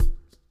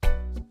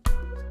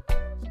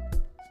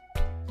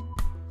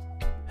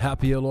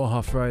Happy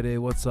Aloha Friday.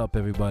 What's up,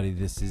 everybody?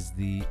 This is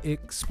the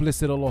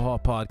Explicit Aloha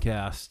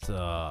podcast.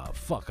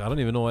 I don't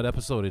even know what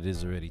episode it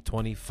is already.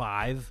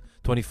 25?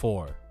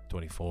 24.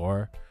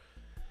 24.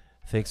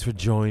 Thanks for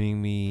joining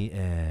me.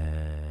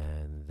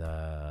 And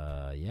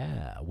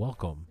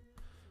welcome.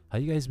 How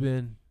you guys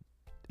been?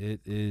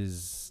 It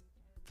is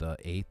the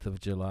 8th of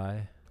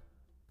July.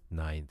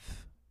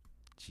 9th.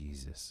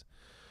 Jesus.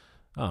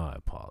 Oh, I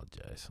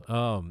apologize.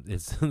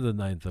 It's the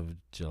 9th of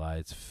July.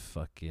 It's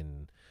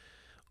fucking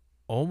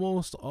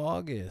almost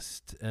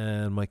August,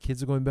 and my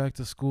kids are going back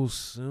to school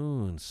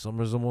soon.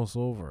 Summer's almost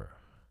over.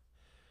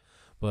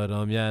 But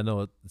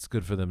it's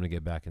good for them to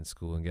get back in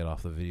school and get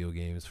off the video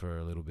games for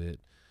a little bit.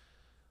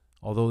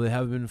 Although they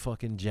have been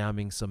fucking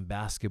jamming some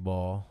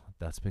basketball,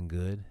 that's been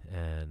good,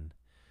 and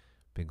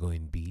been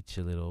going beach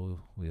a little.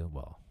 We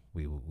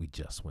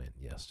just went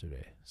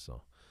yesterday,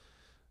 so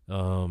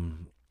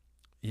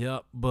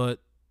But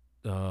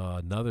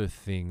another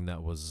thing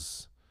that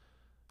was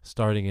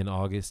starting in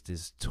August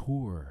is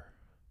tour.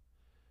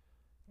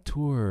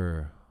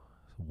 Tour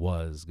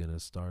was gonna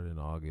start in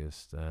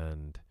August,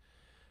 and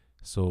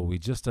so we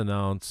just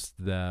announced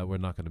that we're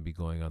not gonna be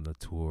going on the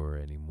tour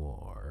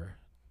anymore.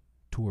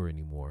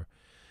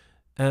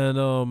 And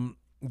I'm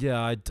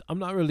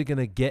not really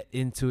gonna get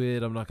into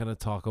it. I'm not gonna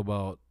talk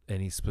about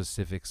any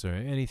specifics or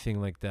anything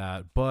like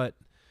that. But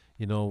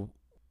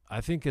I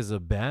think as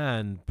a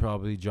band,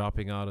 probably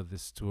dropping out of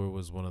this tour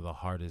was one of the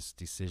hardest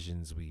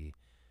decisions we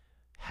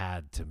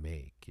had to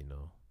make.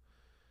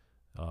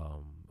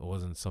 It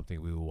wasn't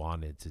something we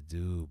wanted to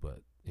do,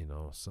 but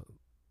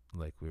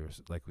like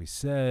we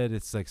said,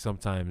 it's like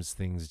sometimes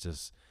things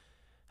just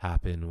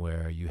happen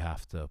where you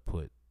gotta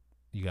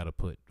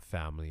put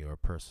family or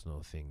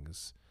personal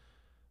things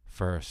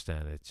first,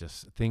 and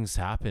things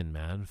happen,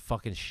 man.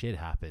 Fucking shit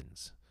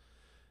happens.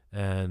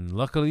 And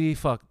luckily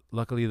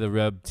the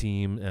Reb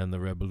team and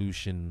the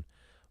Revolution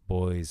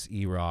boys,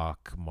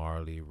 E-Rock,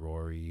 Marley,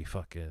 Rory,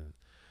 fucking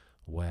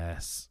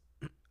Wes,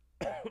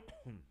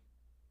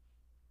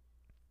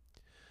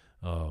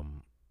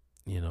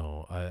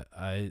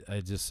 I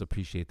just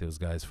appreciate those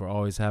guys for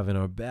always having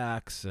our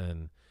backs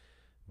and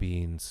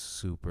being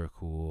super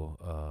cool,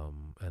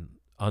 and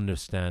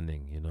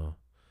understanding,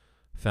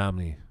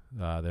 family,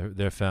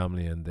 they're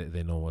family, and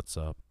they know what's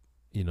up,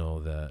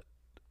 that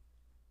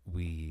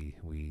we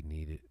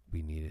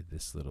needed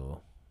this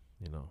little,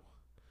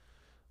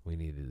 we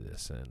needed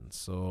this. And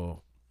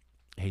so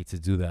hate to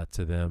do that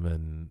to them,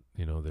 and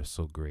they're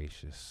so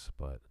gracious,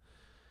 but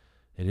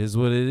it is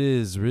what it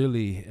is,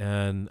 really.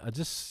 And I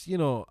just,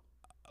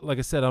 like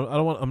I said,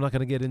 I'm not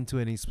gonna get into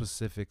any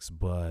specifics,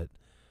 but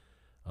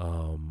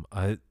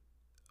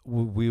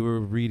we were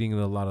reading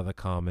a lot of the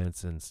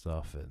comments and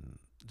stuff, and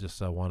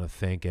just I want to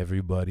thank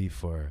everybody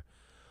for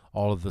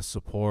all of the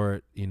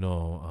support.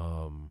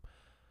 I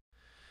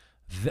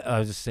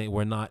was just saying,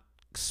 we're not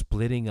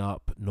splitting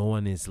up. No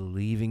one is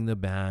leaving the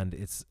band.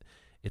 It's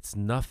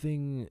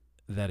nothing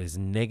that is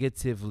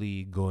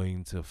negatively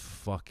going to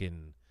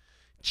fucking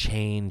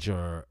change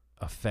or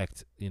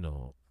affect,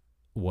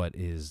 what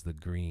is the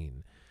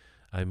green.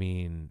 I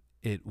mean,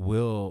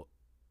 whatever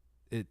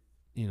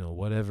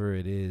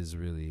it is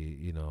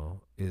really,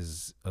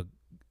 is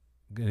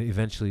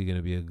eventually going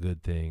to be a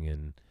good thing.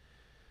 And,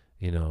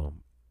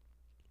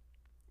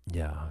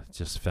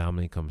 just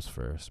family comes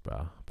first,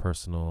 bro.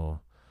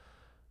 Personal,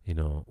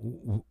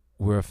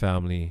 we're a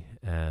family,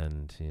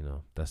 and,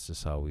 that's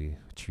just how we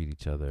treat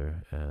each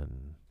other.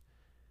 And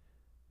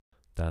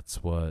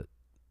that's what,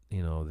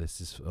 this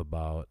is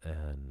about.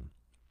 And,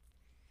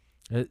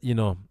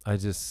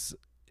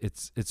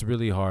 it's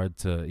really hard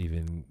to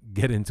even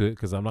get into it,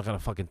 because I'm not going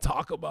to fucking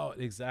talk about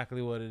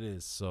exactly what it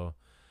is. So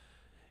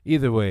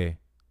either way,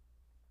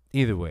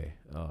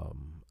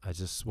 I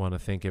just want to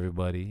thank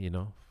everybody,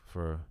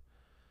 for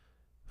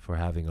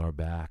having our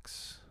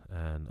backs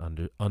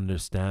and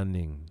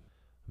understanding.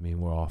 I mean,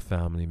 we're all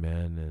family,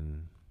 man,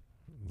 and,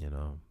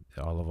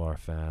 all of our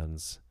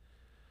fans.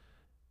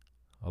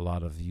 A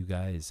lot of you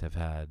guys have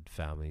had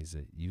families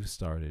that you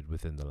started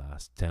within the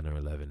last 10 or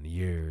 11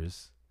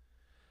 years.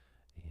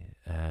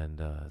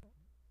 And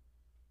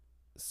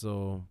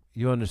so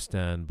you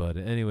understand. But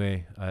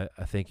anyway, I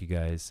thank you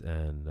guys.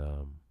 And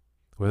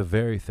we're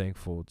very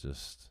thankful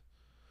just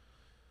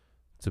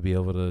to be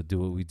able to do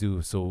what we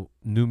do. So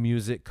new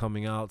music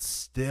coming out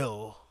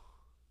still.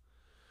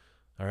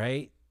 All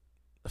right?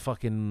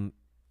 I'm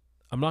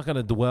not going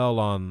to dwell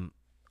on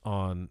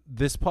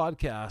this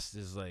podcast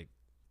is like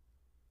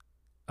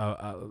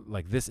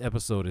this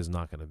episode is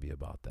not going to be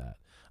about that.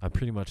 I'm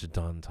pretty much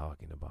done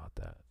talking about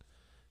that.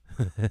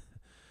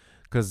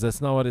 Because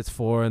that's not what it's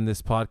for. In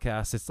this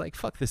podcast, it's like,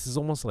 this is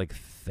almost like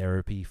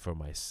therapy for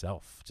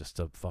myself, just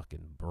to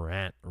fucking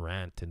rant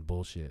and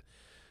bullshit,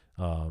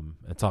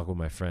 and talk with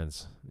my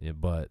friends. Yeah,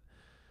 but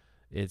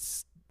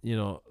it's,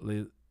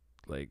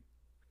 like,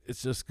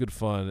 it's just good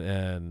fun,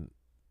 and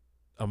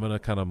I'm going to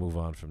kind of move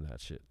on from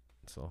that shit.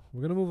 So we're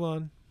going to move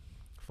on.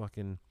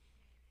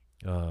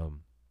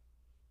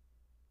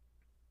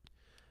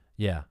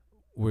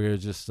 We're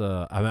just,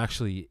 I'm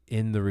actually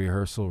in the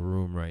rehearsal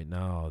room right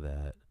now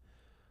that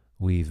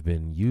we've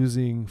been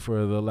using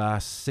for the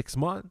last 6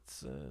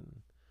 months,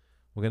 and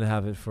we're gonna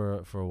have it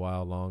for a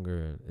while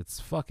longer. It's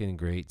fucking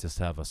great just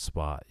to have a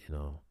spot, you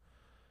know.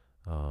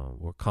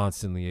 We're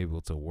constantly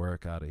able to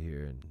work out of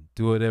here and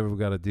do whatever we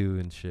gotta do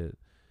and shit.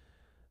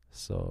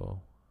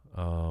 So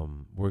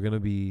we're gonna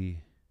be,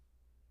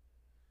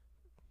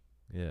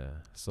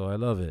 yeah. So I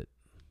love it.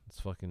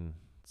 It's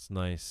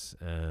nice.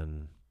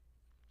 And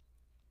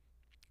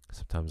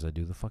sometimes I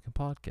do the fucking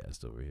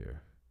podcast over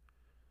here.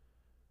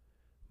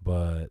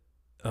 But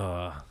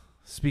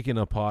speaking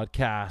of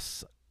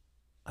podcasts,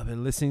 I've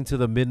been listening to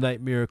the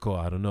Midnight Miracle.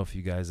 I don't know if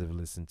you guys have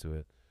listened to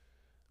it.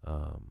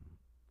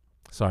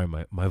 Sorry,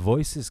 my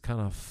voice is kind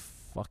of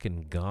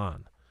fucking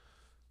gone.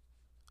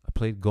 I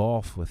played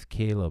golf with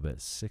Caleb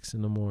at 6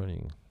 in the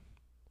morning.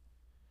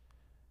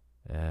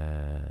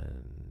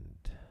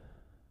 And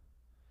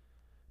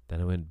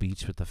then I went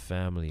beach with the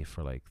family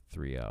for like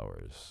 3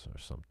 hours or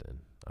something.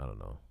 I don't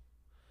know.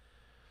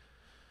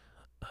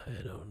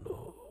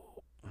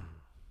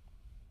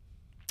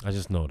 I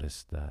just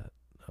noticed that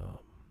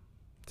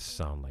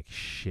sound like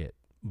shit.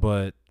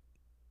 But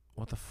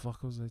what the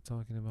fuck was I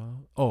talking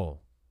about? Oh,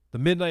 the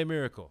Midnight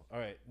Miracle. All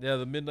right. Yeah,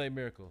 the Midnight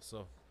Miracle.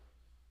 So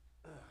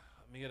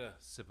let me get a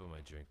sip of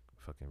my drink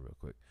fucking real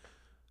quick.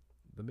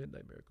 The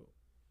Midnight Miracle.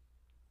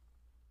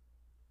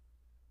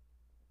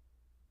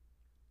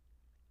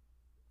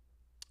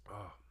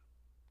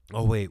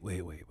 Oh, wait.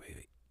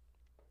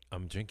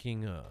 I'm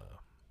drinking.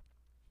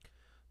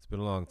 It's been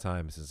a long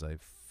time since I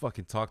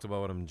fucking talked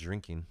about what I'm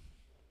drinking.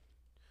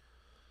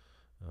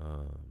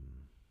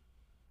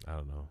 I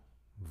don't know.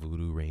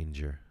 Voodoo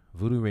Ranger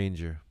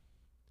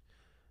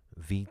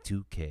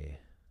V2K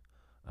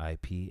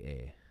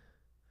IPA.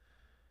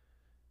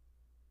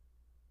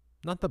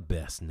 Not the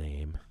best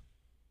name,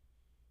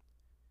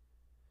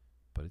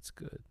 but it's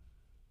good.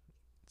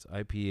 It's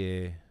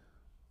IPA.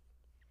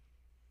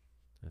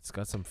 It's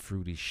got some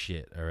fruity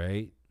shit, all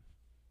right?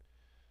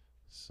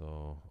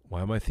 So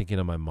why am I thinking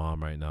of my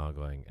mom right now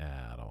going,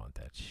 I don't want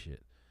that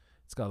shit.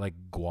 It's got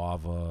like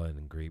guava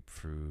and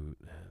grapefruit,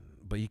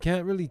 but you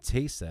can't really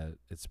taste that.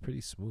 It's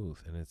pretty smooth,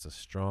 and it's a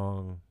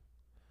strong,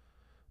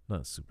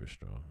 not super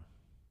strong.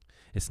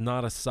 It's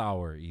not a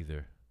sour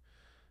either.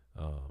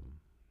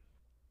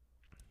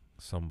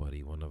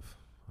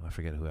 I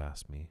forget who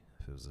asked me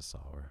if it was a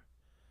sour.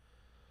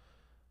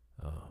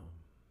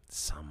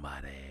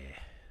 Somebody.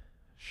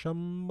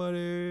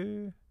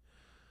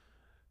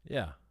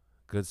 Yeah,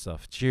 good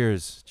stuff.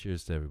 Cheers to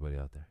everybody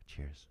out there.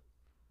 Cheers.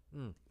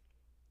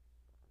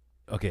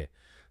 Okay,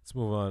 let's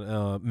move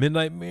on.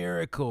 Midnight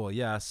Miracle.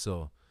 Yeah,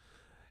 so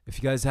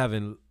if you guys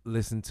haven't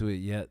listened to it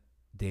yet,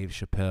 Dave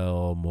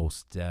Chappelle,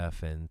 Mos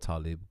Def, and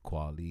Talib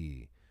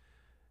Kweli.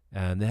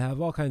 And they have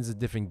all kinds of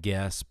different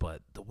guests,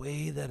 but the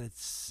way that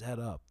it's set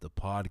up, the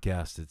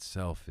podcast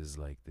itself is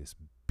like this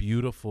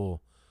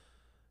beautiful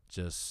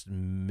just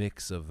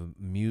mix of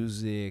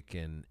music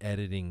and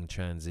editing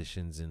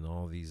transitions and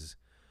all these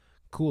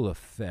cool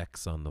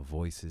effects on the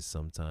voices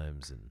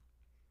sometimes. And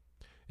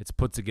it's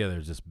put together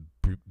just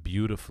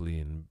beautifully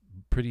and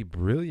pretty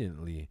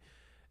brilliantly.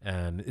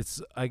 And it's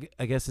I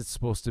guess it's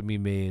supposed to be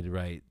made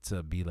right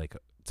to be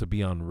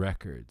on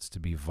records, to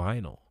be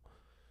vinyl,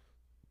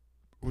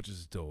 which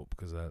is dope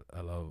because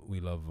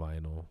we love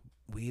vinyl.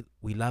 We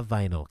love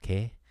vinyl,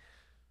 okay?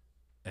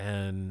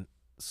 And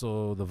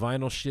so the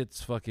vinyl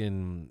shit's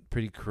fucking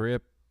pretty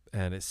crip,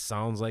 and it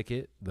sounds like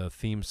it. The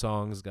theme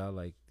song's got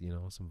like,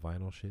 some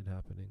vinyl shit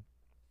happening.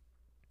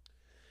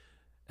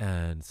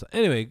 And so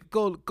anyway,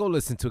 go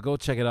listen to it. Go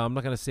check it out. I'm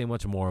not going to say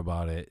much more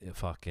about it.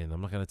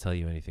 I'm not going to tell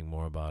you anything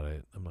more about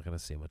it. I'm not going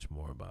to say much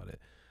more about it.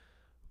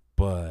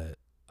 But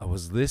I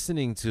was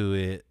listening to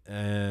it,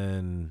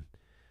 and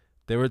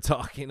they were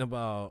talking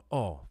about,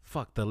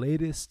 the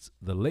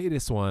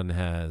latest one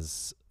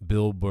has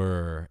Bill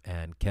Burr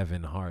and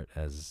Kevin Hart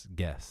as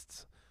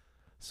guests.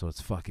 So it's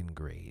fucking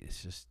great.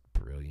 It's just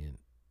brilliant.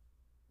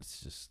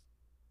 It's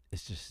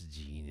just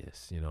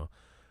genius,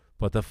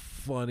 But the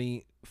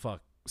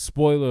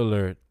spoiler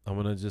alert, I'm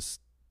going to just,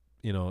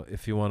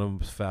 if you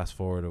want to fast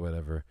forward or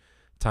whatever,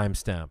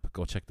 timestamp.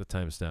 Go check the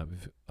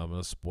timestamp. I'm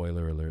going to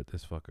spoiler alert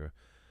this fucker.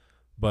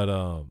 But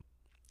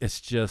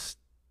it's just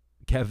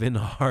Kevin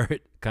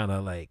Hart kind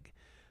of like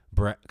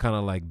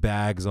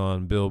bags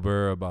on Bill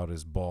Burr about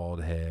his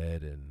bald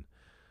head, and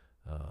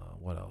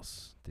what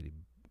else did he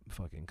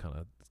fucking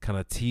kind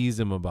of tease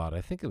him about?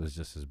 I think it was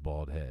just his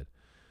bald head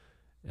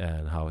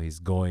and how he's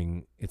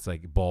going. It's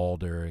like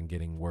balder and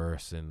getting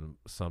worse and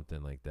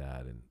something like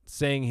that, and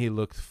saying he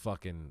looked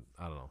fucking,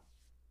 I don't know,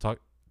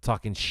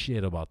 talking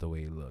shit about the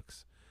way he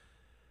looks.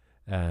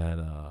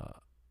 And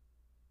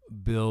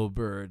Bill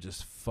Burr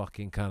just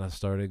fucking kind of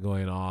started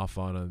going off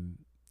on him.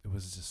 It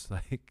was just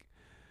like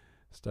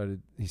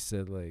he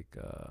said like,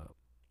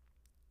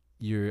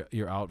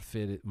 your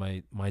outfit,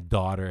 my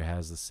daughter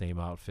has the same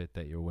outfit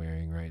that you're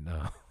wearing right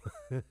now.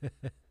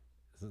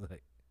 It's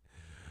like,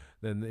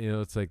 then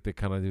it's like they're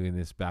kind of doing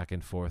this back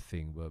and forth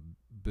thing, but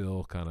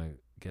Bill kind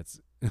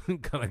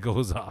of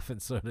goes off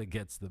and sort of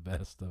gets the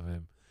best of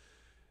him.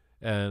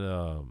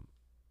 And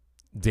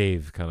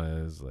Dave kind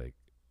of is like,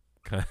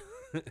 kind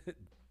of,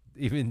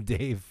 even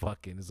Dave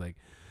fucking is like,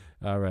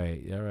 all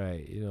right,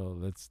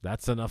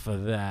 that's enough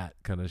of that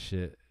kind of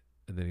shit.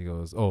 And then he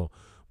goes, oh,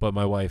 but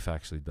my wife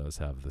actually does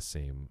have the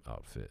same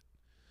outfit.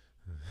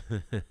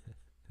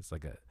 It's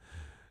like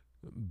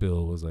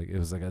Bill was like, it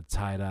was like a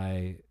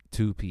tie-dye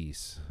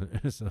 2-piece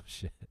or some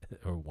shit,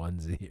 or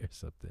onesie or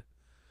something.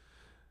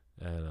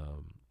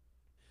 And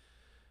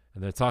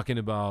they're talking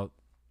about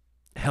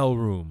hell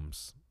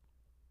rooms.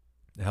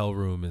 Hell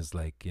room is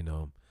like,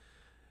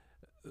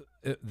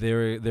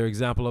 their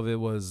example of it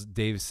was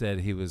Dave said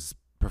he was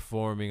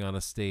performing on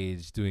a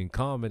stage doing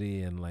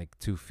comedy, and like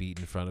 2 feet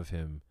in front of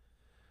him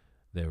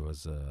there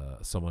was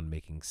someone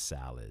making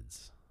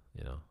salads,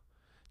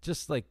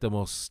 just like the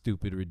most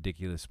stupid,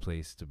 ridiculous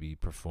place to be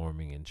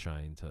performing and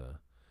trying to,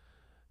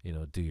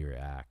 do your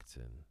act.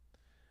 And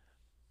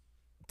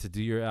to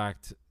do your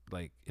act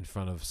like in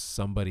front of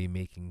somebody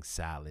making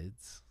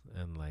salads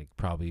and like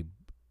probably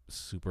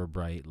super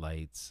bright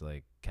lights,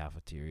 like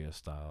cafeteria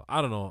style.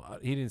 I don't know.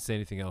 He didn't say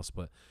anything else,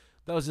 but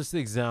that was just the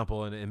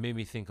example, and it made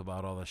me think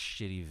about all the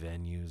shitty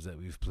venues that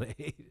we've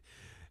played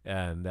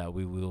and that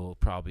we will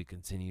probably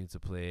continue to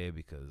play,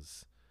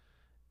 because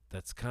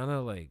that's just kind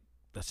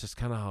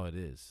of how it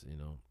is.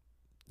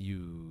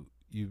 You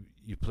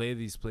play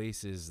these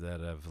places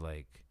that have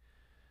like,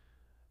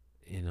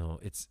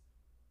 it's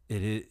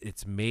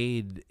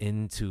made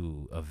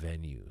into a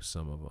venue.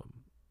 Some of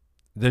them,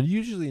 they're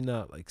usually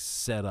not like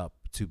set up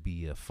to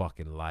be a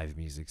fucking live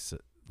music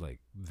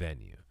like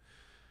venue.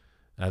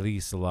 At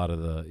least a lot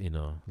of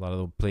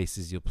the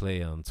places you'll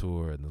play on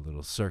tour and the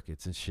little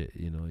circuits and shit,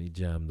 you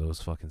jam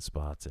those fucking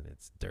spots and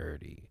it's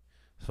dirty,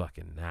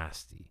 fucking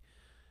nasty.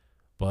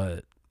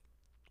 But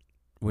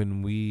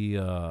when we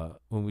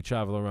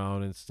travel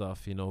around and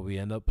stuff, we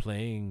end up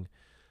playing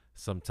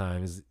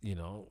sometimes,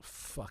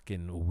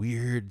 fucking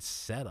weird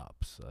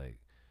setups. Like,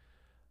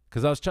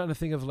 because I was trying to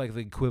think of like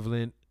the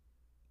equivalent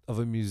of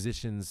a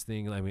musician's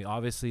thing. I mean,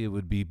 obviously it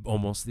would be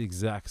almost the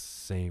exact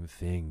same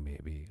thing,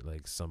 maybe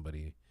like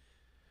somebody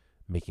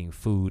making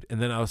food.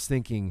 And then I was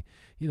thinking,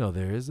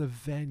 there is a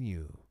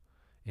venue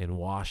in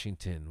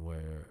Washington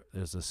where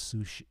there's a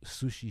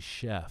sushi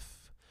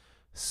chef.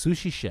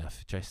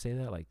 Did I say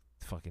that like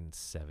fucking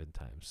 7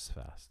 times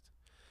fast?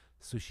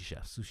 Sushi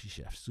chef.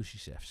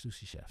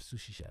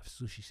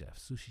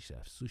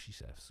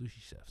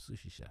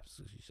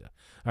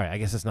 All right, I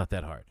guess it's not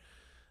that hard.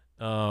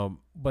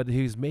 But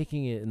he's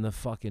making it in the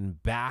fucking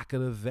back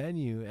of the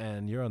venue,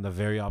 and you're on the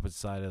very opposite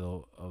side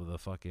of the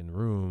fucking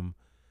room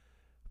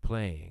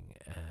playing,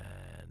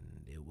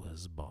 and it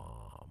was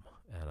bomb.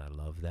 And I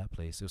love that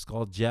place. It was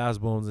called Jazz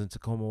Bones in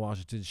Tacoma,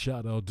 Washington.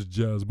 Shout out to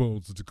Jazz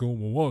Bones in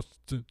Tacoma,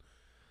 Washington.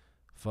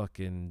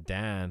 Fucking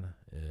Dan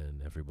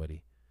and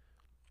everybody.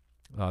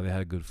 Oh, they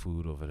had good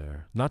food over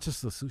there. Not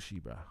just the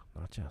sushi, bro.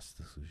 Not just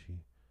the sushi.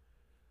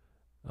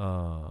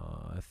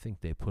 I think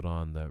they put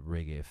on the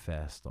Reggae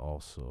Fest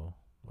also,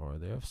 or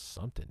they have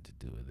something to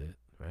do with it,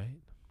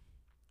 right?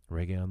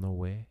 Reggae on the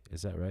Way,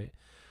 is that right?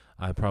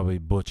 I'm probably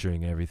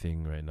butchering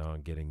everything right now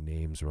and getting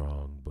names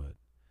wrong, but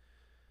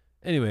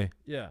anyway,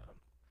 yeah.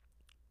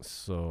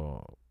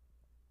 So,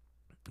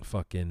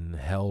 fucking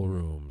hell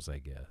rooms, I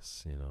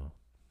guess,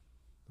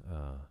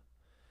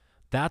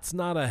 That's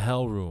not a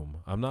hell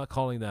room. I'm not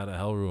calling that a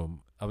hell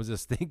room. I was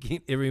just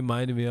thinking, it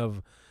reminded me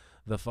of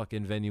the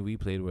fucking venue we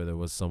played where there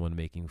was someone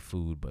making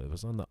food, but it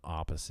was on the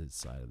opposite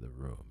side of the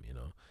room,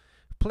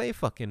 Play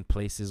fucking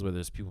places where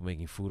there's people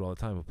making food all the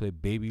time. We play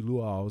baby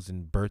luau's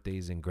and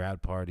birthdays and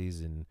grad parties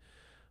and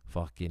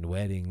fucking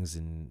weddings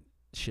and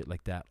shit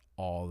like that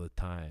all the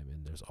time.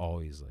 And there's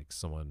always like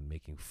someone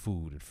making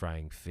food and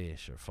frying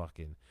fish or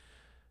fucking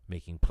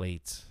making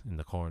plates in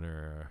the corner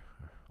or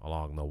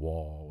along the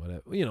wall,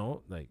 whatever,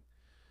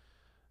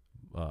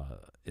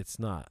 it's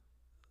not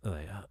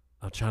like,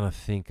 I'm trying to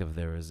think if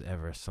there was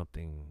ever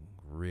something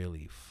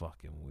really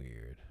fucking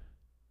weird.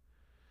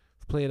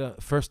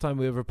 First time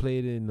we ever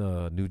played in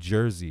New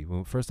Jersey.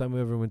 First time we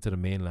ever went to the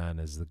mainland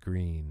as the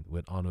Green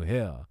with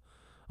Anuhea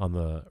on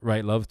the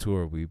Right Love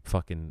tour. We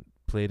fucking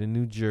played in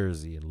New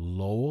Jersey, in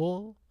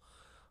Lowell,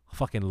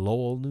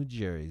 New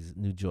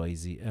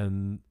Jersey,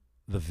 and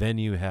the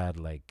venue had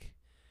like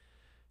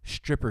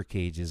stripper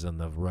cages on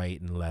the right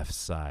and left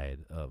side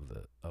of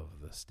the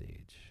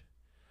stage.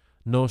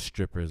 No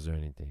strippers or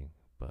anything,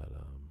 but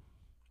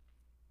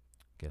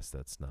guess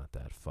that's not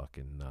that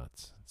fucking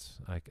nuts.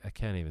 I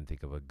can't even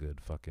think of a good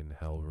fucking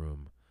hell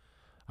room.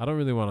 I don't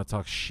really want to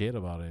talk shit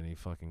about any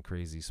fucking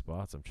crazy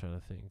spots. I'm trying to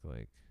think,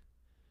 like,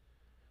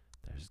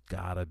 there's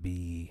gotta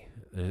be,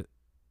 I'm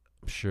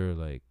sure,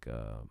 like,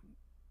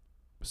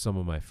 some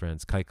of my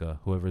friends, Kaika,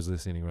 whoever's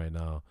listening right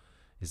now,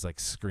 is like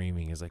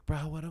screaming, is like,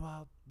 bro, what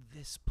about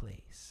this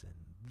place and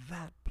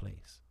that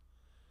place?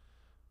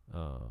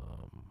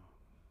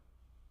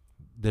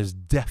 There's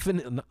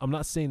definitely, I'm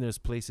not saying there's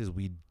places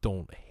we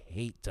don't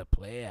hate to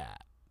play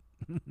at,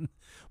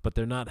 but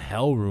they're not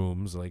hell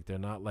rooms. Like, they're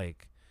not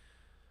like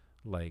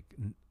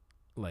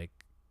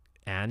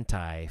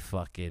anti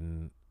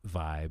fucking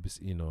vibes,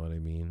 you know what I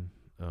mean?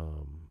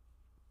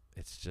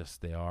 it's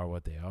just they are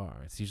what they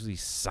are. It's usually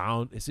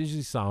sound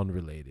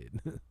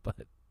related.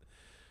 But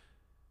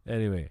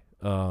anyway,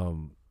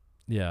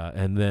 yeah,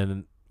 and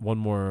then one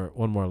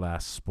more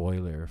last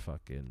spoiler.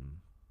 Fucking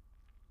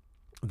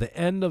the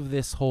end of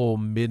this whole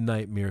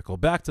Midnight Miracle.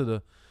 Back to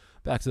the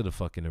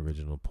fucking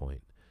original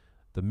point.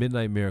 The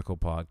Midnight Miracle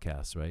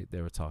podcast, right?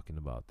 They were talking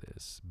about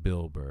this.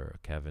 Bill Burr,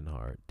 Kevin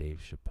Hart,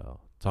 Dave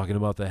Chappelle, talking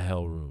about the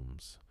hell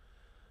rooms,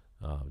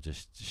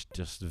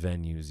 just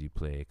venues you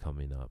play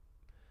coming up,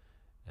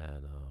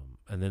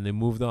 and then they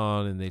moved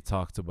on and they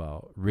talked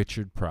about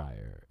Richard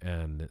Pryor,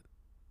 and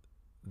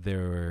they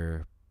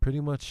were pretty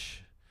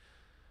much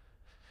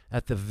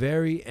at the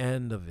very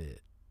end of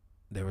it.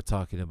 They were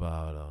talking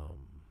about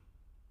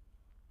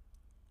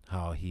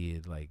how he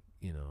had, like,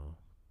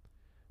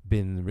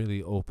 been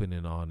really open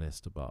and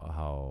honest about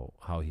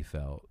how he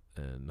felt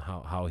and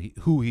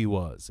who he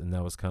was, and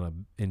that was kind of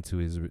into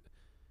his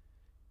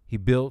he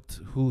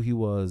built who he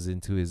was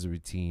into his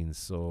routine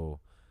so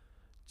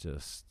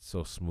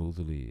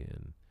smoothly.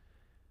 And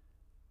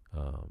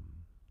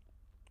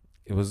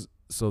it was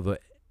so the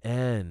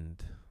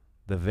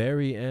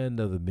very end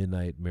of the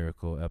Midnight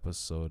Miracle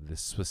episode,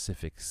 this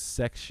specific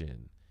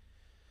section,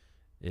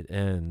 it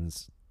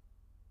ends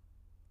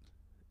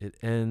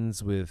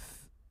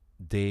with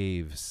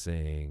Dave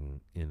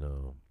saying,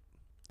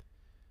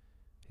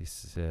 he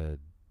said,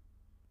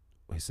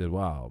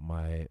 wow,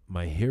 my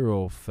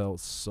hero felt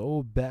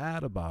so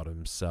bad about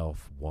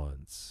himself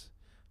once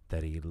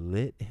that he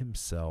lit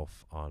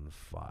himself on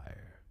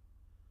fire.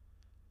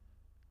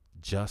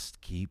 Just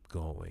keep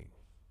going,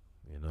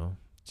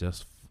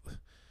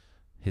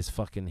 his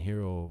fucking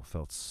hero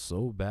felt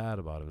so bad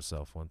about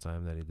himself one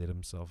time that he lit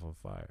himself on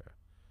fire,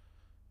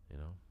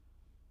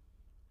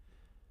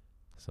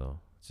 So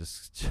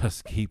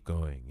just keep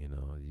going, you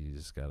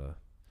just gotta,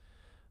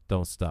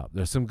 don't stop.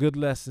 There's some good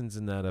lessons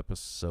in that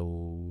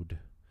episode.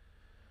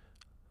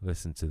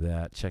 Listen to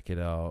that. Check it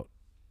out.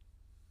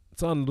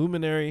 It's on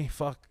Luminary.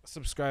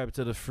 Subscribe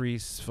to the free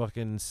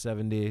fucking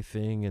 7-day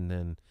thing, and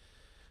then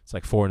it's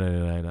like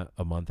 $4.99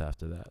 a month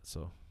after that.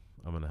 So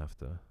I'm gonna have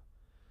to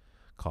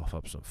cough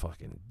up some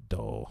fucking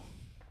dough,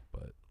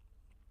 but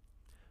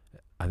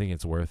I think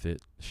it's worth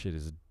it. Shit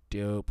is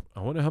dope.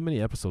 I wonder how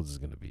many episodes it's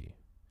gonna be.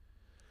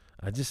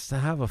 I just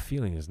have a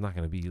feeling it's not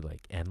going to be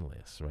like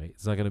endless, right?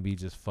 It's not going to be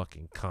just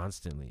fucking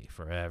constantly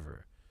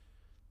forever.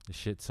 The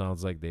shit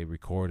sounds like they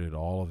recorded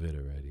all of it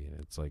already, and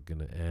it's like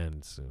going to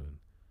end soon.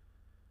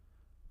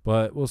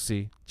 But we'll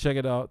see. Check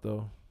it out,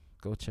 though.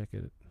 Go check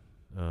it.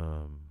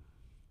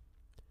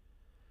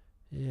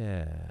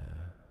 Yeah.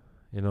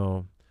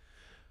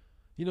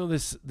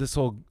 This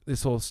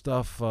whole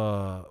stuff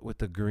with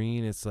the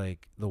green, it's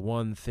like the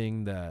one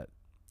thing that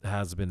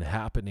has been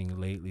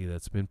happening lately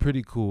that's been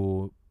pretty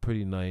cool,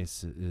 pretty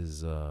nice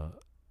is I've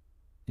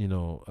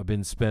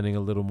been spending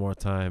a little more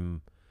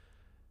time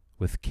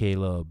with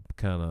Caleb,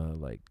 kind of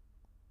like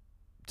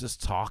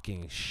just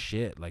talking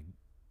shit, like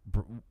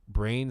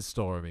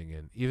brainstorming,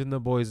 and even the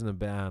boys in the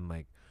band,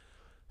 like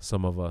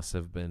some of us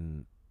have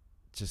been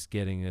just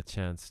getting a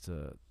chance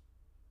to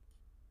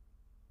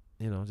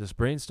just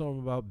brainstorm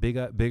about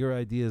bigger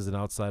ideas and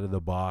outside of the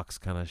box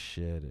kind of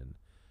shit. And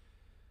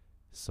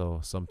so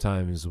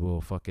sometimes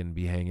we'll fucking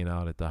be hanging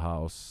out at the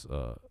house,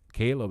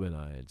 Caleb and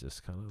I,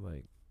 just kind of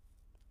like,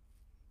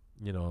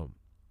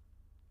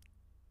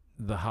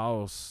 the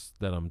house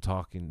that I'm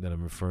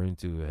referring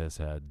to has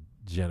had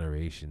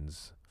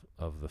generations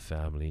of the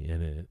family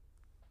in it,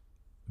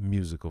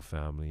 musical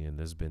family, and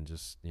there's been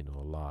just, a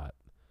lot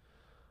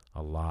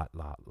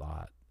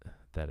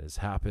that has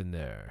happened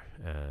there.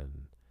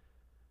 And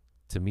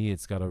to me,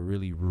 it's got a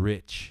really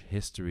rich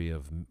history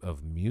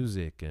of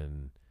music,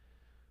 and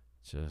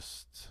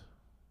just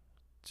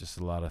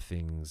a lot of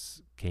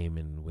things came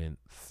and went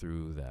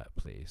through that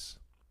place.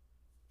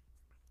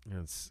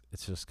 And it's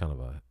just kind of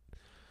a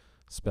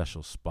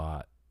special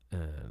spot.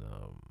 And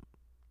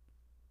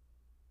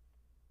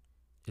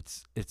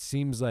it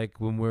seems like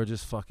when we're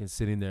just fucking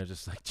sitting there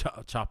just like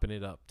chopping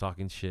it up,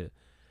 talking shit,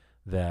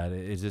 that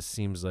it just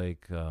seems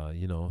like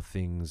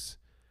things,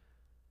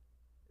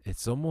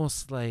 it's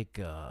almost like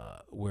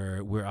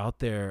we're out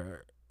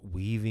there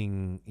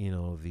weaving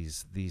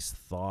these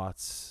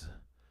thoughts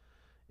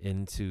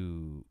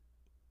into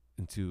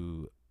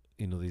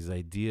these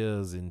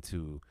ideas,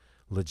 into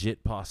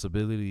legit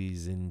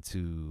possibilities,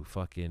 into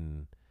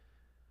fucking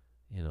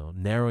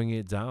narrowing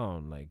it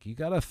down. Like, you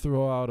gotta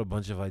throw out a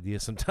bunch of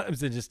ideas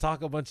sometimes and just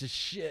talk a bunch of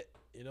shit,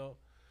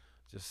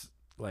 just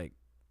like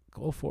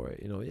go for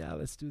it. Yeah,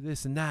 let's do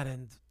this and that,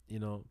 and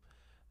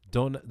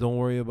don't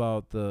worry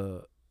about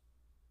the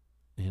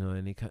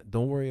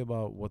don't worry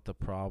about what the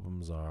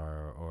problems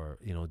are, or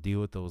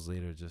deal with those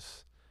later.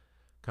 Just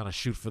kind of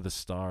shoot for the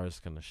stars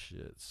kind of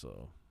shit.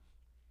 So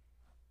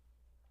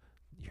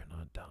you're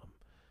not dumb.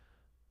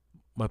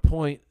 My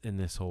point in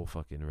this whole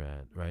fucking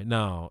rant right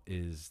now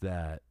is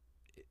that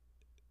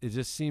it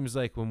just seems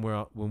like when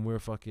we're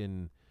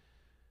fucking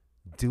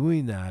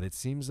doing that, it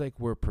seems like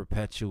we're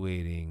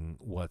perpetuating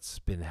what's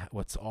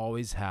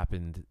always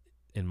happened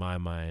in my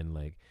mind,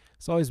 like,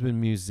 it's always been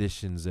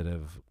musicians that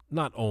have,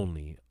 not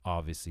only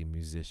obviously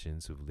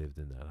musicians who've lived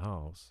in that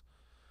house,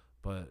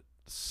 but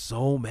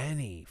so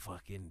many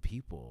fucking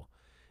people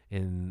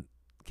in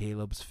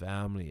Caleb's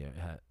family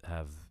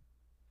have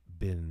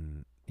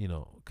been,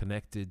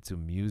 connected to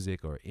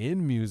music or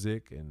in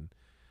music and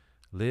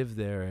lived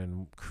there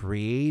and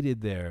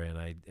created there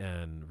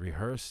and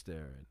rehearsed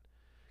there and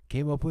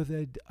came up with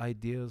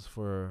ideas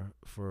for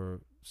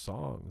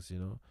songs,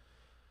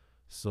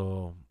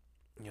 So,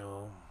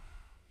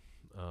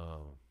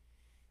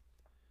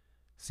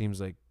 seems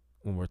like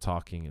when we're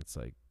talking, it's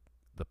like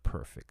the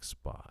perfect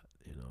spot,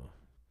 it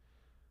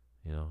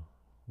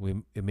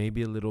may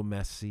be a little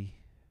messy,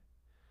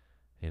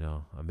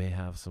 I may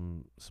have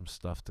some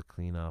stuff to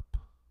clean up,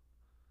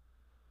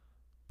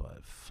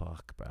 but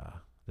fuck, bruh,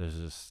 there's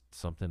just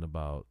something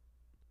about,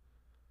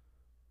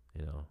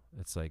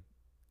 it's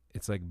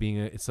like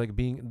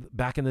being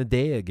back in the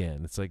day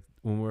again. It's like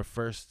when we're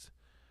first,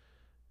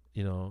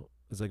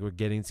 it's like we're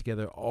getting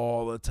together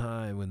all the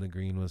time when the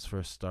Green was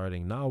first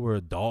starting. Now we're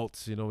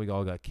adults, we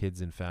all got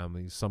kids and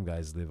families. Some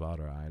guys live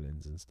out our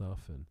islands and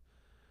stuff, and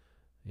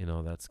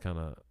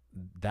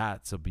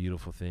that's a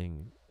beautiful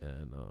thing.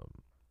 And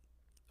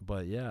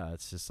but yeah,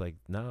 it's just like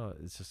now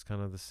it's just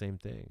kind of the same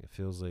thing. It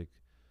feels like,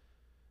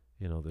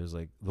 there's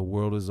like the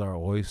world is our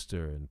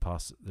oyster, and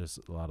there's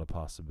a lot of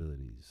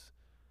possibilities.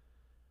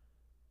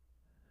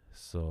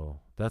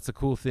 So that's a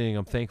cool thing.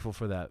 I'm thankful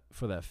for that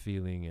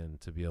feeling,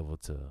 and to be able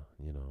to,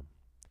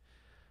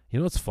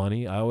 what's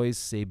funny? I always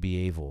say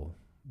be able.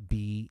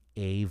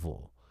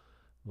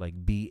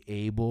 Like, be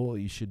able.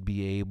 You should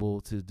be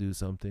able to do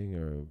something,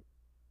 or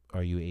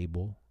are you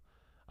able?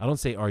 I don't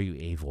say are you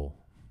able,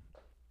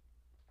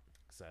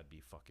 because that'd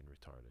be fucking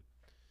retarded.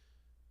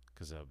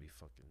 Because that would be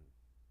fucking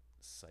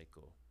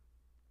psycho.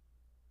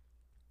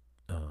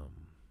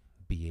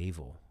 Be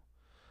able.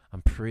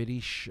 I'm pretty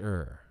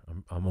sure.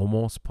 I'm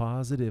almost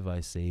positive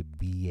I say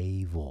be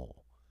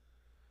able.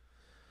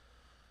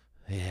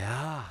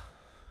 Yeah.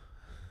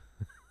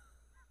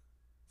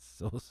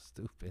 So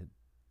stupid.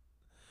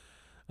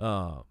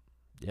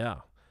 Yeah.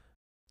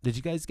 Did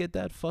you guys get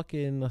that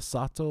fucking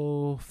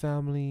Sato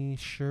family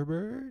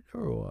sherbet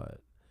or what?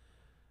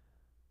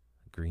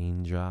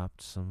 Green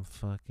dropped some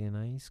fucking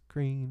ice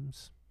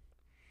creams.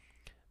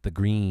 The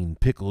green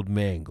pickled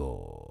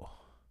mango.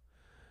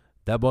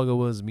 That bugger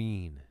was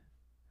mean.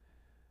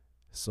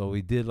 So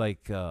we did we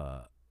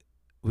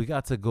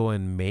got to go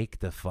and make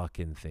the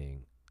fucking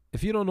thing.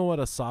 If you don't know what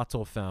a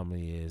Sato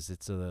family is,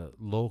 it's a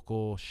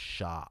local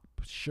shop.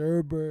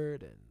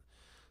 Sherbet and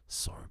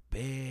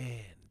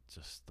sorbet and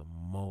just the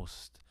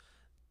most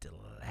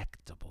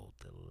delectable,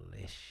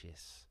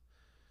 delicious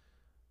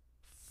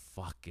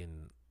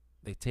fucking...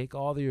 They take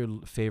all your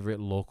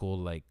favorite local,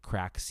 like,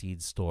 crack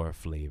seed store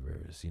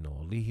flavors.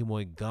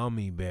 Lihimoy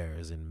gummy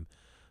bears and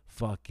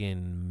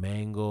fucking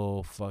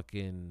mango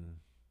fucking...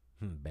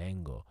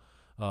 Bango.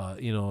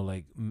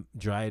 Like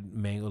dried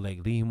mango, like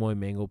lihimoy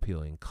mango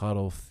peel and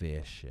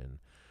cuttlefish and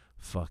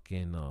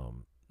fucking,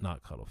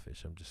 not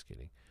cuttlefish, I'm just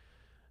kidding.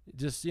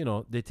 Just,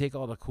 they take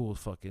all the cool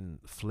fucking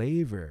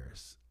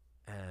flavors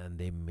and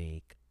they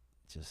make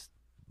just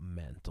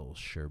mental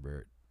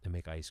sherbet. They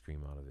make ice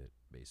cream out of it,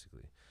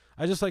 basically.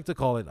 I just like to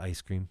call it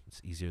ice cream.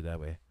 It's easier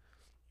that way.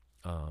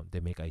 They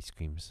make ice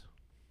creams.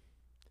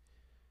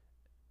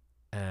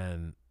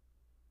 And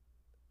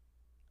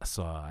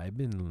so I've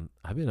been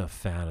a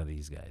fan of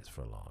these guys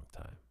for a long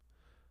time.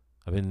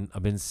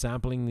 I've been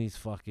sampling these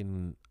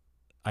fucking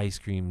ice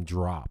cream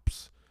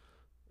drops.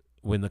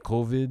 When the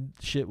COVID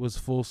shit was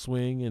full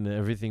swing and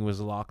everything was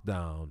locked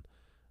down,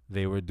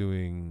 they were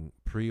doing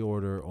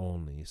pre-order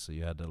only. So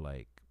you had to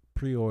like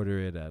pre-order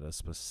it at a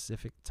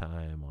specific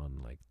time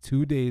on like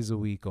 2 days a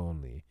week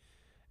only.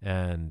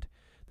 And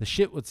the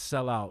shit would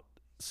sell out.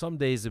 Some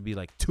days it'd be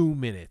like 2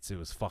 minutes. It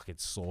was fucking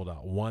sold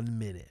out. 1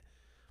 minute.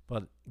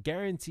 But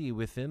guarantee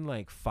within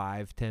like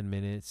 5-10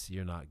 minutes,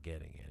 you're not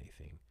getting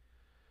anything.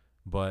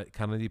 But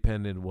kind of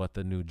depended what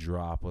the new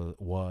drop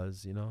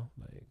was,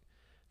 like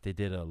they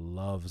did a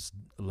Love's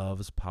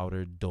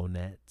powdered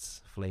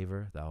donuts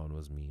flavor. That one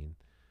was mean.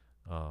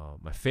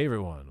 My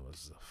favorite one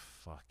was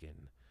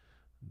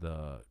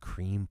the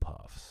cream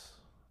puffs.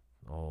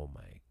 Oh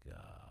my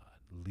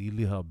God.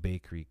 Aloha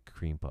Bakery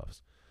cream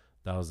puffs.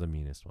 That was the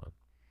meanest one.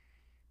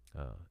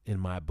 In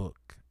my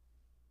book.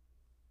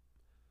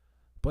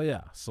 But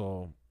yeah,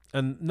 so,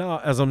 and now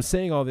as I'm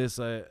saying all this,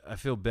 I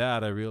feel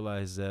bad. I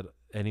realize that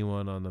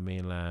anyone on the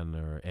mainland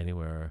or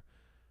anywhere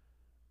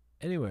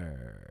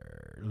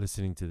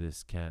listening to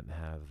this can't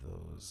have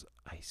those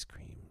ice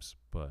creams.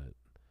 But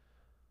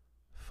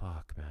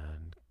fuck,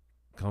 man,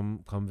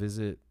 come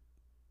visit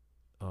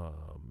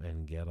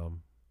and get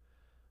them.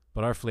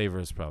 But our flavor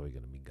is probably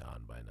gonna be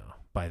gone by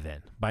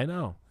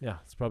now. Yeah,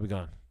 it's probably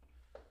gone.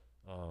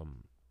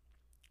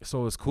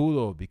 So it's cool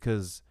though,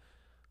 because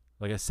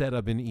like I said,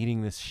 I've been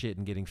eating this shit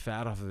and getting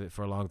fat off of it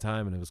for a long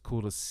time, and it was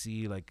cool to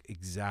see like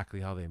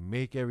exactly how they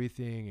make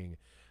everything and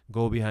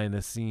go behind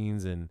the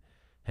scenes and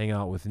hang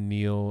out with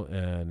Neil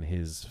and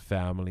his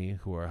family,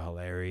 who are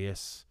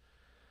hilarious.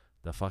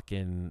 The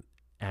fucking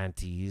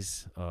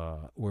aunties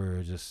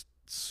were just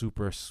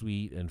super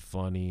sweet and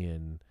funny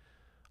and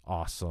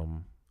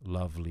awesome,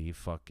 lovely.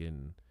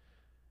 Fucking,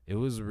 it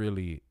was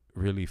really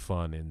really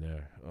fun in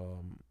there.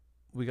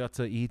 We got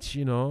to each,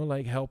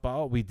 like help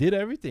out. We did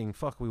everything.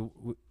 Fuck, we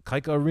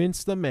Kaika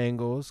rinsed the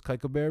mangoes.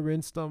 Kaika Bear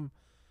rinsed them.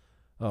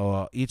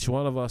 Each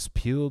one of us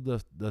peeled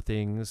the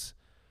things.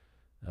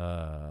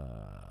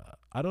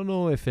 I don't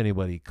know if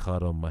anybody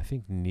cut them. I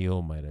think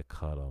Neil might have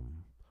cut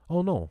them.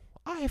 Oh no,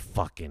 I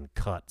fucking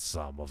cut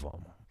some of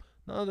them.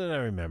 Now that I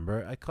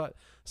remember, I cut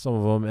some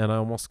of them, and I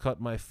almost cut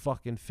my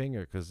fucking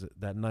finger because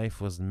that knife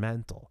was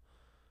mental.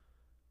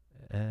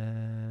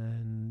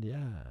 And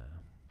yeah,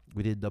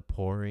 we did the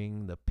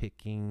pouring, the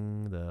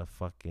picking, the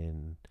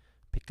fucking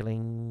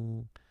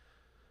pickling.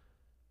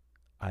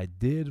 I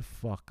did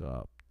fuck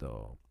up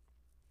though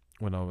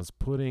when I was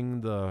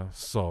putting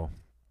so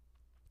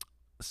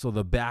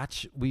the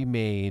batch we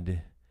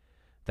made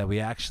that we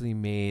actually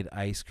made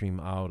ice cream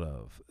out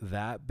of,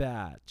 that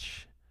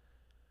batch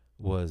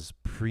was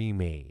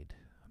pre-made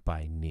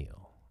by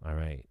Neil. All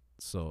right.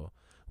 So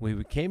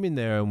we came in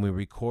there and we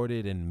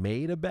recorded and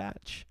made a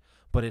batch,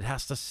 but it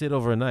has to sit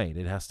overnight.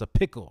 It has to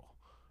pickle,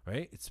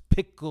 right? It's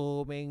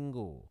pickle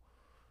mango.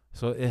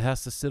 So it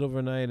has to sit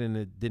overnight, and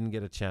it didn't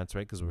get a chance,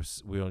 right?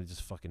 Because we're only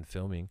just fucking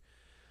filming.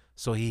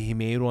 So he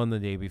made one the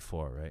day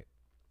before, right?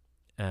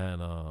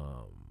 And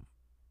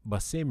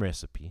but same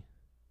recipe,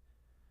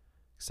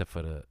 except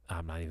for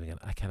I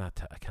cannot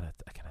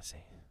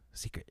say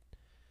secret.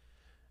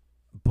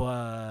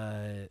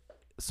 But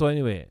so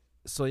anyway,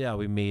 so yeah,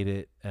 we made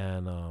it,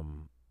 and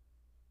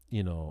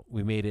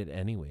we made it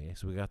anyway,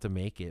 so we got to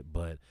make it.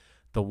 But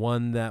the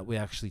one that we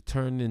actually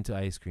turned into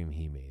ice cream,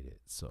 he made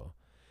it. So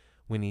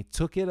when he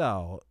took it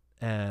out,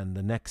 and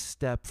the next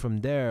step from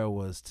there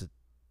was to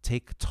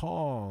take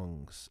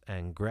tongs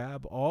and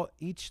grab all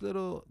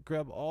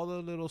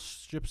the little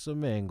strips of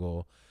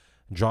mango,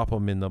 drop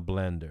them in the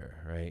blender,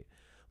 right?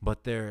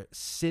 But they're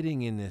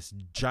sitting in this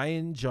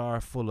giant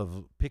jar full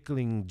of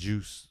pickling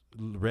juice,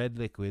 red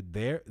liquid.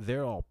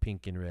 They're all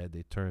pink and red.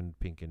 They turned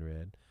pink and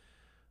red.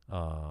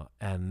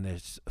 And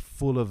it's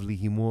full of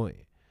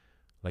lihimoi,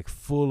 like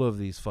full of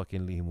these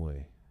fucking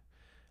lihimoi.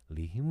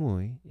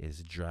 Lihimoi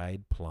is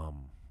dried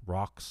plum,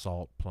 rock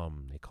salt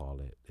plum, they call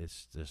it.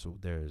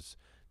 There's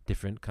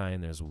different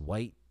kind. There's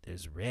white,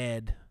 there's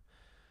red,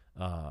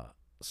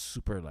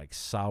 super like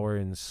sour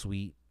and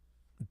sweet,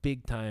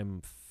 big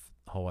time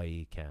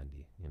Hawaii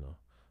candy.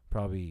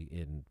 Probably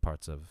in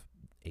parts of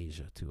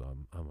Asia too.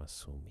 I'm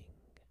assuming,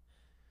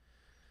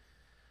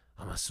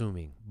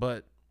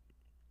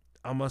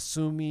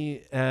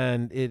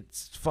 and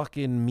it's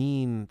fucking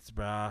mean,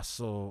 bruh.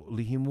 So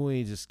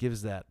lihimui just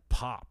gives that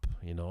pop,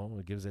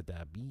 it gives it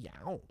that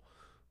meow.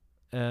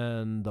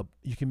 And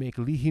you can make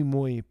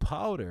lihimui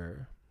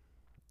powder.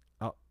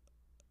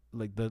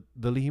 Like the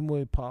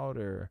lihimui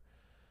powder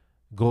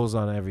goes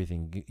on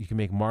everything. You can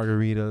make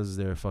margaritas.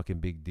 They're a fucking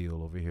big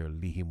deal over here.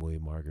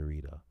 Lihimui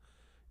margarita.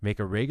 Make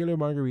a regular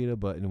margarita,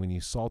 but when you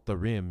salt the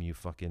rim, you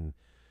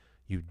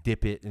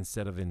dip it,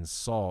 instead of in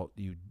salt,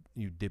 you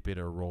dip it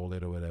or roll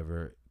it or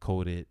whatever,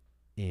 coat it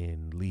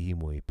in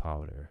lihimui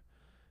powder,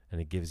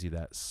 and it gives you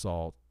that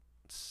salt,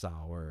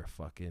 sour,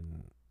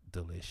 fucking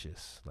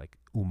delicious, like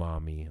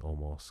umami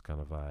almost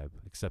kind of vibe.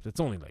 Except it's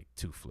only like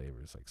 2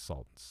 flavors, like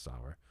salt and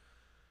sour,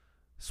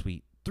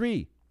 sweet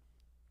 3.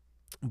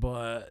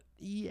 But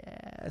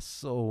yeah,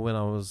 so when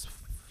I was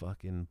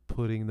fucking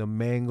putting the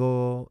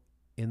mango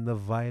in the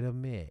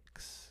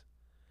Vitamix,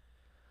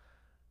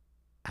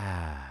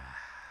 I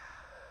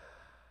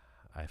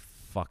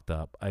fucked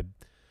up. I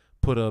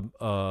put a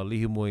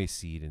lihimui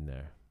seed in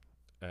there,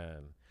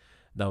 and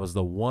that was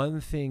the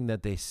one thing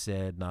that they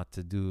said not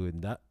to do.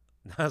 And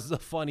that's the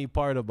funny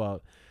part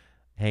about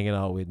hanging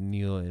out with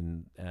Neil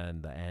and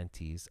the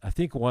aunties. I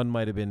think one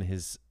might have been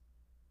his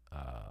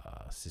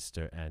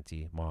sister,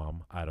 auntie,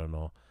 mom, I don't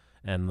know,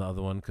 and the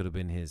other one could have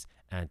been his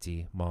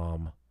auntie,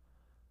 mom,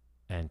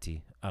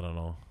 auntie, I don't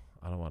know.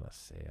 I don't want to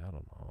say, I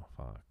don't know,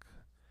 fuck,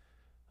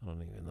 I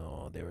don't even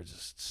know. They were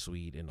just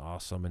sweet and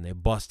awesome, and they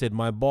busted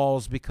my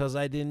balls because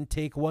I didn't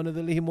take one of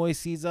the lihimoi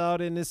seeds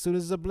out, and as soon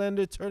as the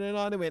blender turned it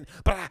on, it went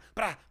blah,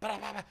 blah, blah,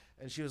 blah, blah.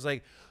 And she was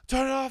like,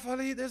 turn it off,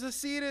 Ali, there's a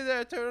seed in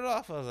there, turn it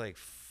off. I was like,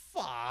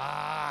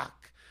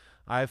 fuck,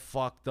 I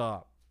fucked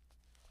up.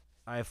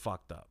 I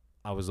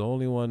was the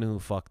only one who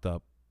fucked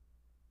up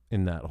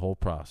in that whole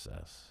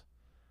process,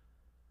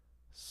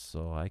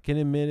 so I can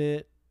admit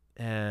it.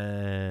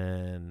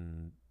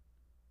 And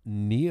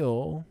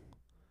Neil,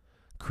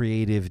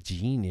 creative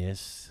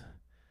genius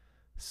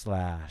 /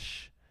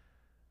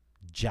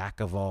 jack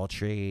of all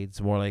trades,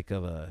 more like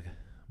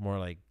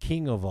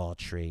king of all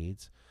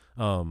trades,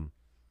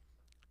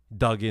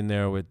 dug in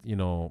there with,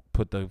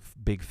 put the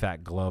big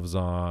fat gloves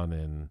on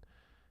and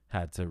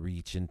had to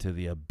reach into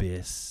the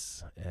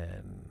abyss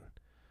and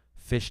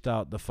fished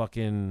out the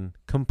fucking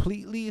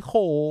completely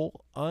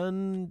whole,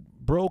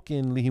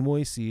 unbroken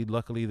lihimoi seed.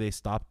 Luckily, they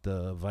stopped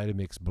the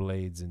Vitamix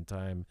blades in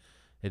time.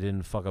 It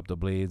didn't fuck up the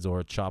blades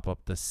or chop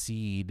up the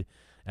seed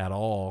at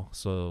all,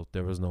 so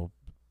there was no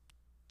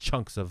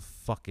chunks of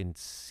fucking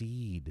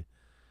seed,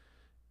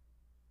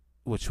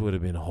 which would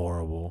have been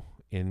horrible,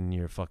 in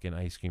your fucking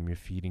ice cream you're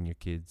feeding your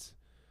kids.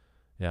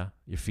 Yeah,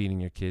 you're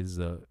feeding your kids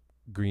the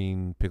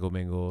green pickle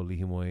mango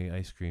lihimoy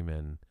ice cream,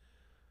 and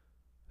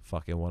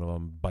fucking one of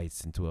them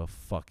bites into a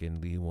fucking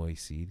lihimoy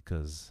seed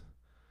because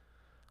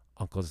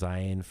Uncle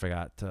Zion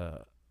forgot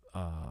to,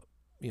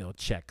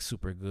 check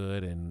super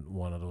good, and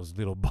one of those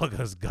little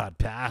buggers got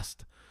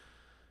past.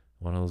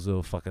 One of those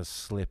little fuckers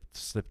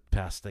slipped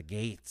past the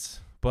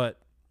gates, but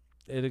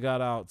it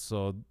got out.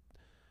 So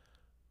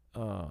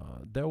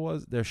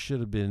there should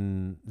have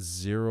been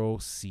 0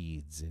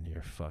 seeds in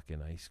your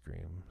fucking ice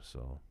cream.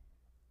 So,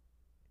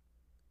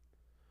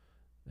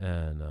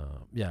 and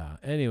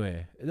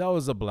anyway, that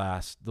was a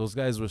blast. Those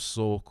guys were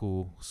so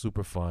cool,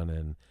 super fun,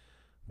 and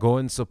go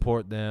and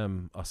support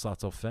them.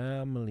 Asato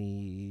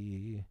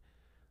family.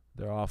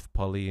 They're off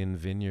Polly and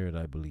Vineyard,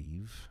 I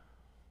believe.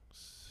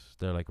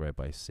 They're like right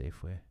by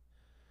Safeway.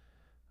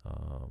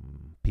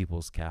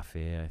 People's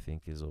Cafe, I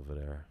think, is over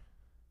there.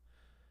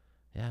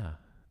 Yeah,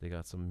 they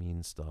got some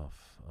mean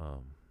stuff.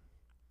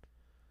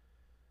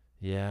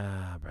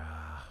 Yeah,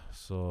 bruh.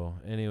 So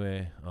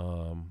anyway, I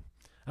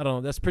don't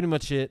know. That's pretty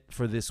much it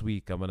for this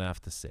week, I'm gonna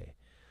have to say.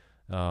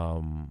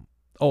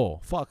 Oh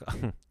fuck,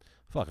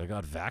 fuck! I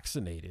got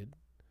vaccinated.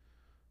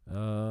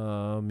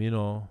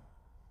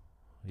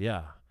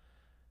 Yeah,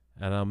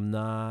 and I'm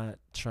not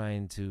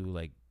trying to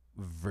like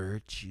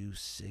virtue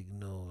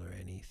signal or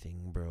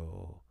anything,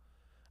 bro.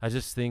 I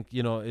just think,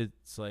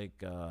 it's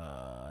like,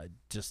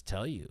 just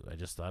tell you. I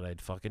just thought I'd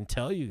fucking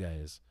tell you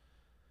guys.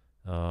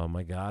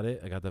 I got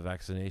it. I got the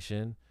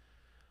vaccination.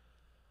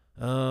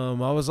 I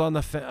was on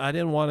the I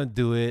didn't want to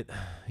do it.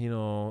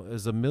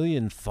 There's a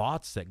million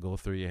thoughts that go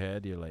through your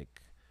head. You're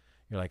like,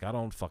 I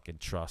don't fucking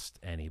trust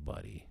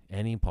anybody.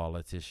 Any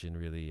politician,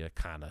 really, I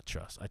kind of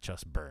trust. I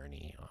trust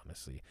Bernie,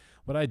 honestly.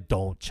 But I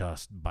don't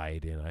trust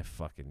Biden.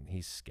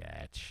 He's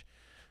sketch.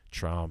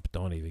 Trump,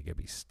 don't even get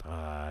me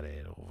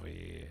started over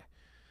here.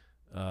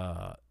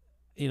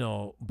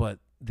 But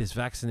this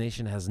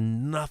vaccination has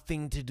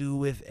nothing to do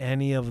with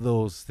any of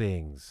those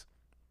things.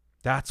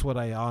 That's what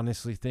I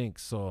honestly think.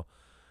 So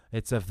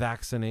it's a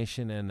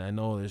vaccination, and I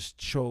know there's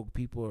choke.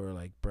 People are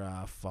like,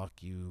 bruh,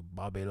 fuck you,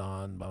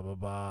 Babylon, blah, blah,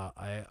 blah.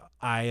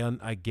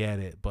 I get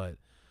it, but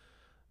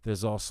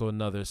there's also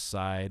another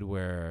side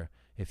where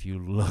if you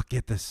look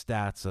at the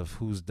stats of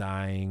who's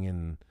dying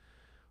and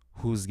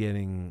who's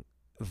getting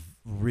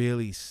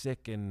really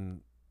sick,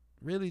 and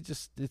really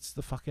just, it's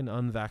the fucking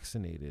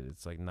unvaccinated.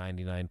 It's like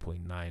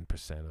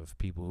 99.9% of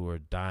people who are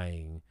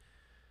dying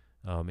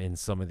in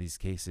some of these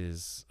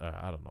cases.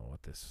 I don't know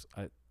what this...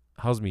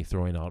 how's me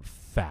throwing out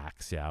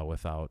facts,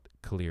 without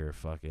clear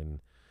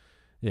fucking...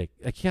 Yeah,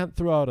 I can't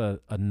throw out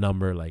a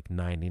number like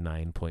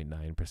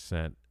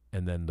 99.9%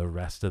 and then the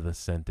rest of the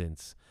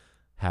sentence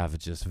have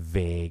just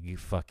vague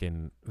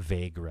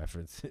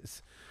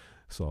references.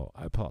 So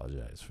I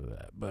apologize for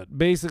that. But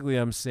basically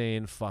I'm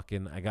saying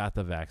I got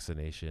the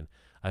vaccination.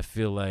 I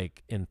feel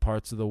like in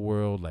parts of the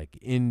world like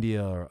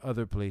India or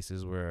other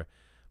places where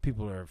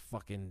people are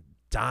fucking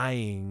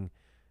dying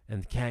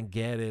and can't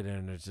get it,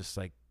 and it's just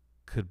like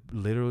could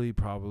literally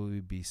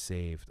probably be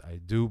saved. I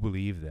do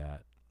believe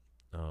that.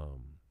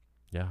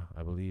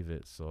 I believe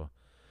it. So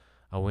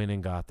I went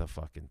and got the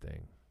fucking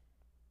thing.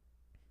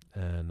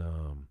 And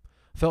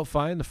felt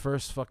fine the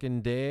first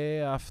fucking day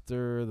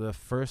after the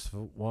first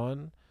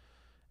one.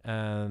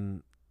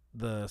 And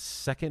the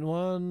second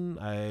one,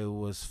 I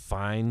was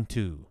fine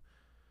too.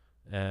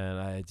 And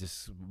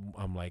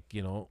I'm like,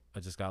 I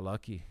just got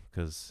lucky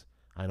because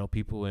I know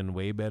people in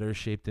way better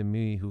shape than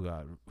me who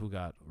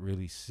got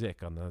really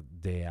sick on the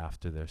day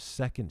after their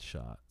second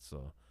shot.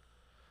 So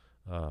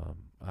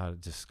I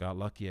just got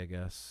lucky, I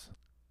guess.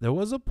 There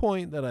was a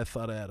point that I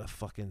thought I had a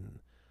fucking,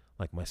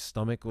 like my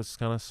stomach was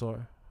kind of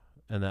sore,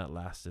 and that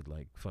lasted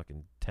like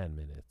fucking 10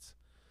 minutes.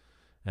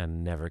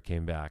 And never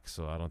came back.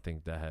 So I don't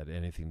think that had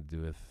anything to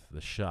do with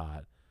the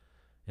shot,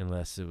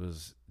 unless it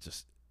was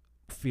just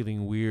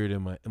feeling weird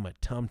in my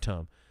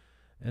tum-tum.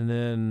 And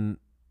then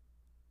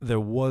there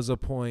was a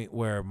point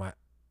where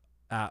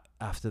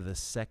after the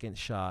second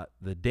shot,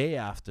 the day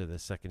after the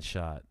second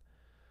shot,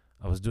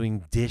 I was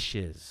doing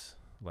dishes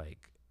like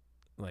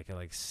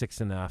at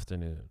 6 in the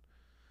afternoon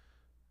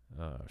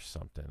or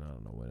something. I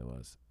don't know when it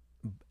was.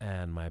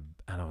 And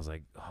I was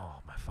like,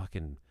 oh, my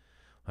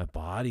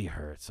body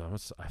hurts.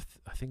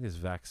 I think this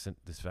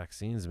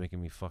vaccine is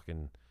making me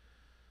fucking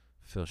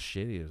feel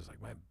shitty. It was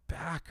like my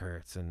back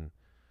hurts, and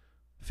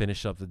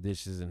finished up the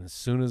dishes. And as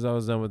soon as I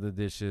was done with the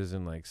dishes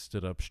and like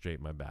stood up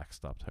straight, my back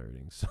stopped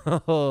hurting.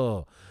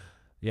 So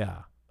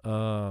yeah,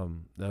 that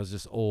was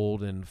just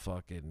old and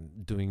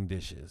fucking doing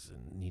dishes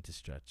and need to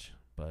stretch.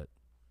 But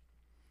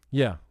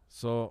yeah,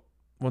 so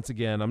once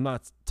again, I'm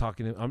not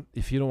talking.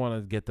 If you don't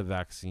want to get the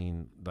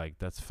vaccine, like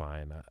that's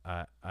fine.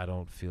 I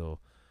don't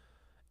feel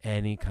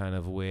any kind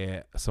of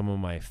way. Some of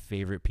my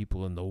favorite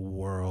people in the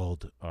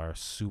world are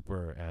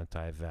super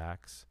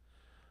anti-vax,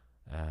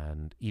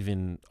 and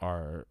even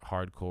are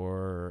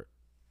hardcore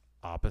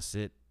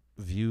opposite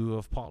view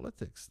of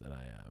politics than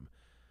I am.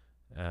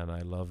 and I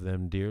love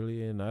them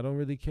dearly, and I don't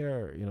really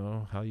care,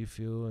 how you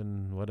feel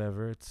and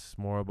whatever. It's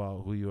more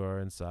about who you are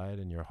inside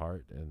and your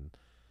heart and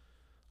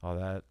all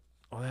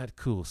that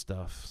cool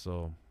stuff.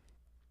 So,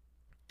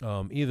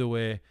 either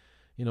way,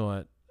 you know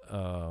what?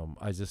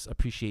 I just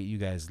appreciate you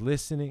guys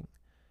listening,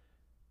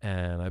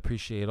 and I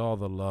appreciate all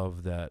the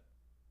love that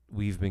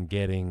we've been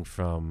getting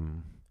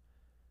from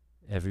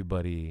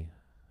everybody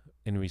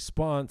in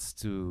response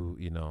to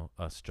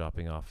us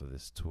dropping off of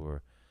this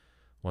tour.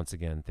 Once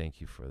again,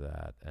 thank you for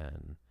that.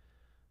 And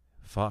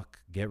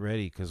get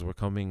ready, because we're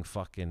coming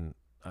fucking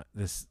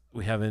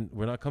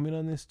we're not coming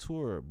on this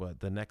tour, but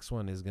the next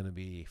one is gonna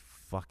be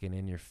fucking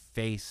in your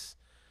face.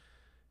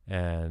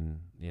 And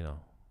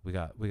we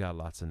got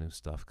lots of new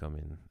stuff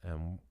coming,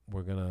 and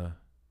we're gonna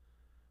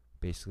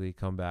basically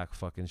come back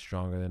fucking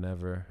stronger than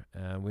ever.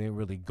 And we ain't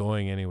really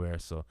going anywhere,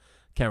 so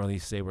can't really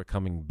say we're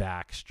coming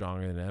back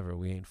stronger than ever.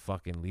 We ain't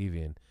fucking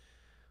leaving.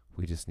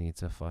 We just need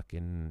to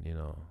fucking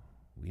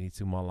we need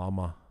to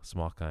malama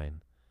small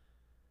kind.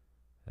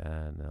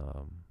 And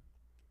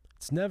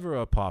it's never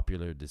a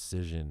popular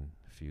decision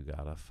if you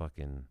gotta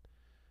fucking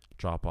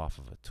drop off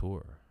of a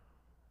tour,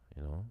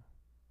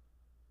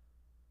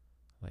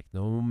 like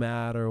no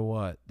matter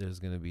what, there's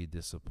gonna be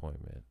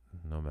disappointment,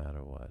 no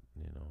matter what.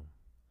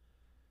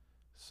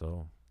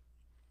 So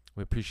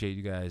we appreciate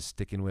you guys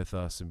sticking with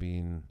us and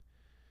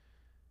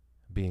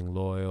being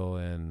loyal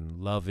and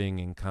loving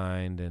and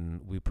kind,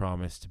 and we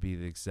promise to be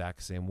the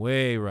exact same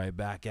way right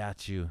back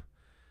at you.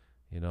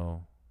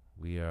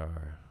 We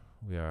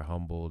are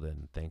humbled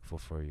and thankful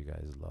for you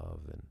guys'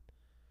 love, and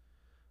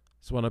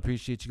just want to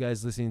appreciate you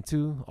guys listening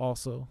too.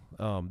 Also,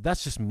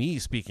 that's just me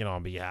speaking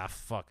on behalf.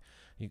 Fuck,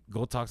 you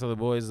go talk to the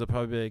boys. They'll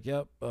probably be like,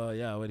 "Yep,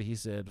 yeah, what he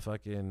said.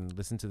 Fucking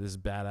listen to this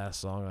badass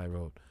song I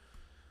wrote."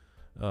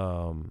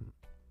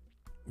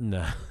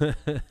 Nah.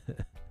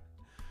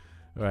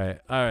 All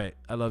right.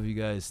 I love you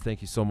guys.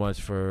 Thank you so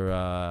much for